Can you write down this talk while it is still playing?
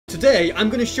today I'm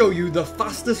going to show you the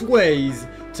fastest ways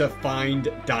to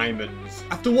find diamonds.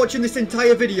 After watching this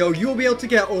entire video, you'll be able to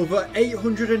get over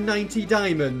 890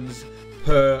 diamonds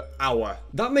per hour.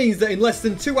 That means that in less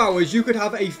than 2 hours you could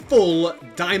have a full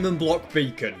diamond block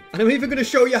beacon. And I'm even going to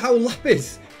show you how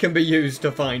Lapis can be used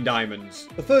to find diamonds.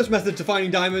 The first method to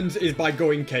finding diamonds is by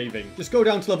going caving. Just go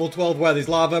down to level 12 where there's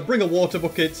lava, bring a water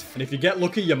bucket, and if you get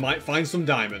lucky you might find some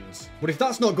diamonds. But if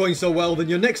that's not going so well, then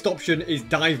your next option is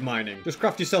dive mining. Just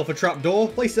craft yourself a trapdoor,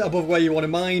 place it above where you want to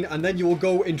mine, and then you will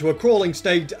go into a crawling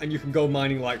state and you can go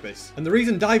mining like this. And the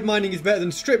reason dive mining is better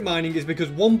than strip mining is because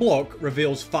one block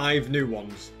reveals 5 new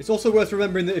ones. It's also worth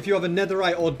remembering that if you have a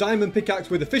netherite or diamond pickaxe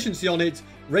with efficiency on it,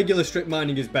 regular strip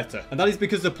mining is better. And that is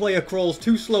because the player crawls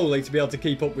too slowly to be able to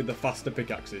keep up with the faster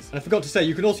pickaxes. And I forgot to say,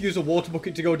 you can also use a water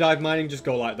bucket to go dive mining. Just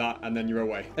go like that and then you're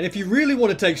away. And if you really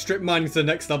want to take strip mining to the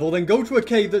next level, then go to a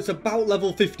cave that's about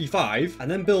level 55 and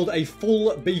then build a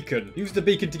full beacon. Use the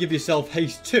beacon to give yourself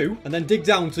haste 2 and then dig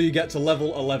down until you get to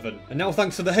level 11. And now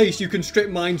thanks to the haste, you can strip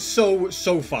mine so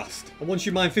fast. And once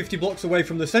you mine 50 blocks away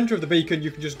from the center of the beacon,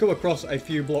 you can just go across a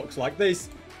few blocks like this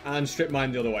and strip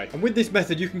mine the other way. And with this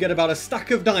method, you can get about a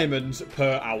stack of diamonds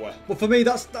per hour. But for me,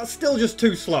 that's still just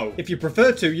too slow. If you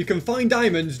prefer to, you can find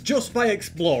diamonds just by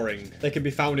exploring. They can be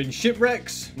found in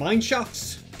shipwrecks, mine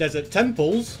shafts, desert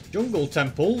temples, jungle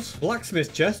temples,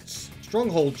 blacksmith chests,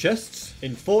 stronghold chests,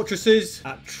 in fortresses,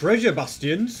 at treasure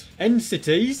bastions, end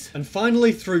cities, and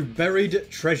finally through buried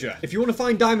treasure. If you want to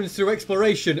find diamonds through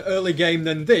exploration early game,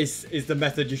 then this is the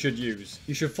method you should use.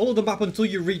 You should follow the map until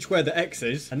you reach where the X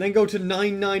is, and then go to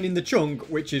 99 in the chunk,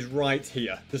 which is right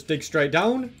here. Just dig straight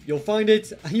down, you'll find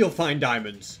it, and you'll find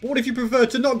diamonds. But what if you prefer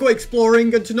to not go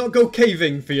exploring and to not go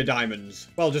caving for your diamonds?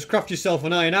 Well, just craft yourself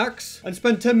an iron axe and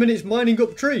spend 10 minutes mining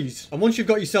up trees. And once you've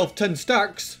got yourself 10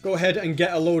 stacks, go ahead and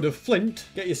get a load of flint,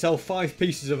 get yourself 5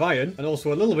 pieces of iron, and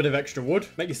also a little bit of extra wood.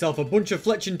 Make yourself a bunch of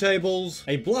fletching tables,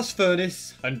 a blast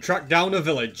furnace, and track down a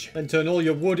village. Then turn all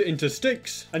your wood into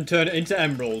sticks and turn it into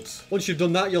emeralds. Once you've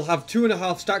done that, you'll have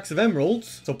 2.5 stacks of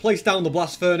emeralds. So place down the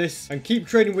blast furnace and keep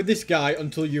trading with this guy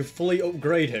until you fully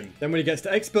upgrade him. Then when he gets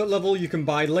to expert level, you can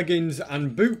buy leggings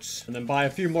and boots, and then buy a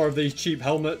few more of these cheap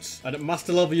helmets. And at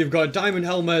master level, you've got a diamond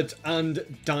helmet and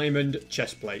diamond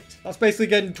chestplate. That's basically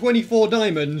getting 24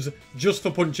 diamonds just for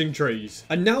punching trees.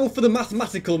 And now for the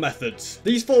mathematical methods.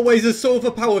 These 4 ways are so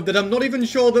overpowered that I'm not even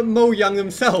sure that Mojang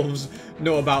themselves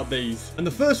know about these. And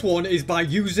the first one is by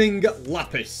using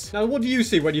Lapis. Now, what do you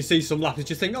see when you see some Lapis?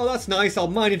 You think, oh, that's nice, I'll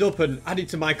mine it up and add it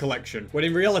to my collection. When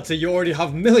in reality, you already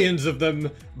have millions of them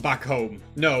back home.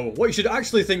 No, what you should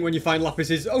actually think when you find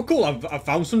Lapis is, oh cool, I've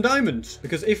found some diamonds.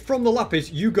 Because if from the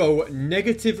Lapis you go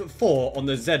 -4 on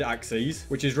the Z-axis,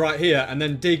 which is right here, and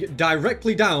then dig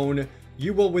directly down,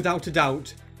 you will without a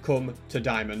doubt come to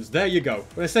diamonds. There you go.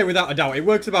 When I say without a doubt, it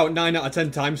works about 9 out of 10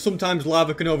 times. Sometimes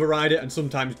lava can override it and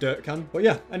sometimes dirt can. But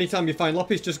yeah, anytime you find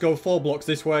Lapis, just go 4 blocks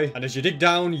this way, and as you dig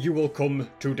down, you will come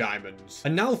to diamonds.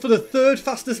 And now for the third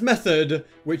fastest method,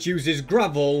 which uses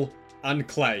gravel and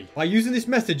clay. By using this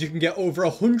method, you can get over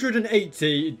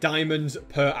 180 diamonds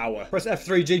per hour. Press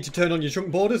F3G to turn on your chunk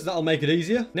borders. That'll make it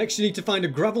easier. Next, you need to find a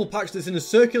gravel patch that's in a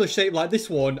circular shape like this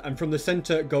one, and from the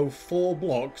center, go 4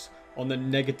 blocks on the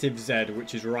 -Z,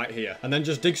 which is right here. And then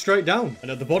just dig straight down. And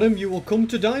at the bottom, you will come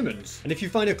to diamonds. And if you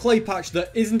find a clay patch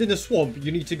that isn't in a swamp, you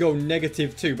need to go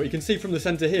 -2. But you can see from the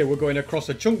center here, we're going across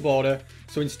a chunk border.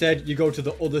 So instead, you go to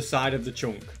the other side of the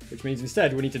chunk, which means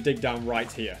instead we need to dig down right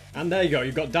here. And there you go.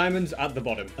 You've got diamonds at the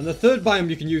bottom. And the third biome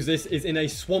you can use this is in a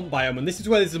swamp biome. And this is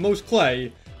where there's the most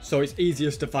clay, so it's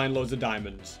easiest to find loads of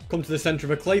diamonds. Come to the center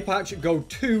of a clay patch, go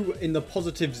 2 in the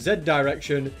 +Z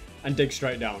direction, and dig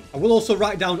straight down. I will also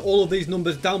write down all of these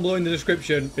numbers down below in the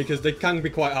description because they can be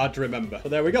quite hard to remember.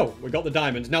 But there we go. We got the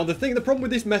diamonds. Now, the problem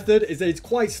with this method is that it's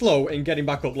quite slow in getting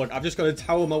back up. Look, I've just got to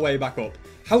tower my way back up.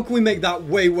 How can we make that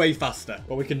way faster?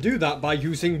 Well, we can do that by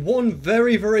using one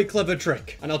very clever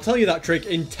trick. And I'll tell you that trick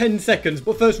in 10 seconds.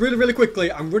 But first, really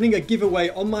quickly, I'm running a giveaway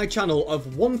on my channel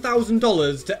of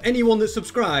 $1,000 to anyone that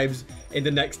subscribes in the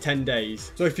next 10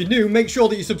 days. So if you're new, make sure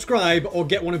that you subscribe or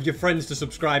get one of your friends to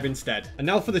subscribe instead. And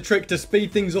now for the trick to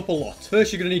speed things up a lot.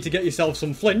 First, you're going to need to get yourself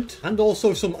some flint and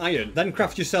also some iron. Then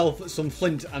craft yourself some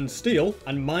flint and steel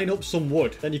and mine up some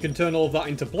wood. Then you can turn all of that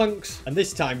into planks. And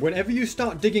this time, whenever you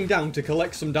start digging down to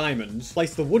collect some diamonds,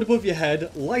 place the wood above your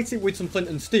head, light it with some flint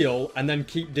and steel, and then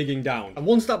keep digging down. And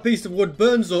once that piece of wood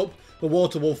burns up, the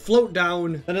water will float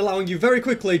down, then allowing you very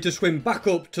quickly to swim back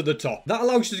up to the top. That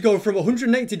allows you to go from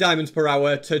 180 diamonds per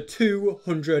hour to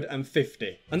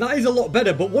 250. And that is a lot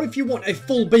better, but what if you want a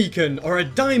full beacon or a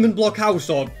diamond block house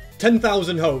or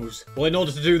 10,000 hose? Well, in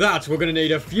order to do that, we're going to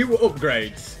need a few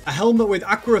upgrades. A helmet with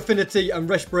Aqua Affinity and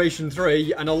Respiration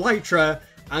 3, and Elytra,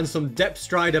 and some Depth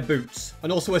Strider boots.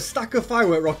 And also a stack of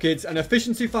firework rockets, an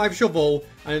Efficiency 5 shovel,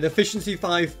 and an Efficiency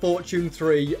 5 Fortune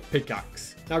 3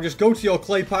 pickaxe. Now just go to your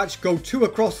clay patch, go 2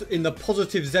 across in the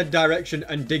positive Z direction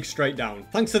and dig straight down.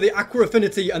 Thanks to the Aqua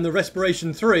Affinity and the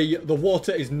Respiration 3, the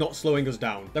water is not slowing us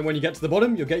down. Then when you get to the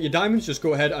bottom, you'll get your diamonds. Just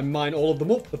go ahead and mine all of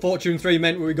them up. The Fortune 3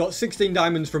 meant we got 16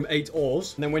 diamonds from 8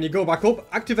 ores. And then when you go back up,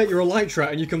 activate your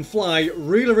Elytra and you can fly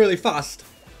really, really fast.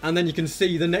 And then you can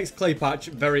see the next clay patch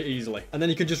very easily. And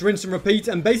then you can just rinse and repeat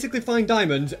and basically find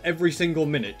diamonds every single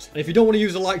minute. And if you don't want to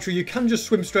use Elytra, you can just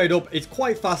swim straight up. It's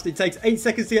quite fast. It takes 8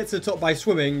 seconds to get to the top by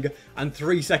swimming and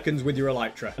 3 seconds with your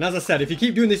Elytra. And as I said, if you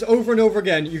keep doing this over and over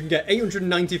again, you can get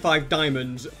 895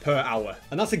 diamonds per hour.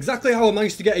 And that's exactly how I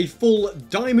managed to get a full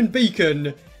diamond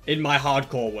beacon in my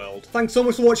hardcore world. Thanks so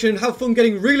much for watching. Have fun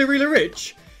getting really, really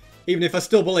rich, even if I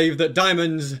still believe that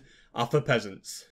diamonds are for peasants.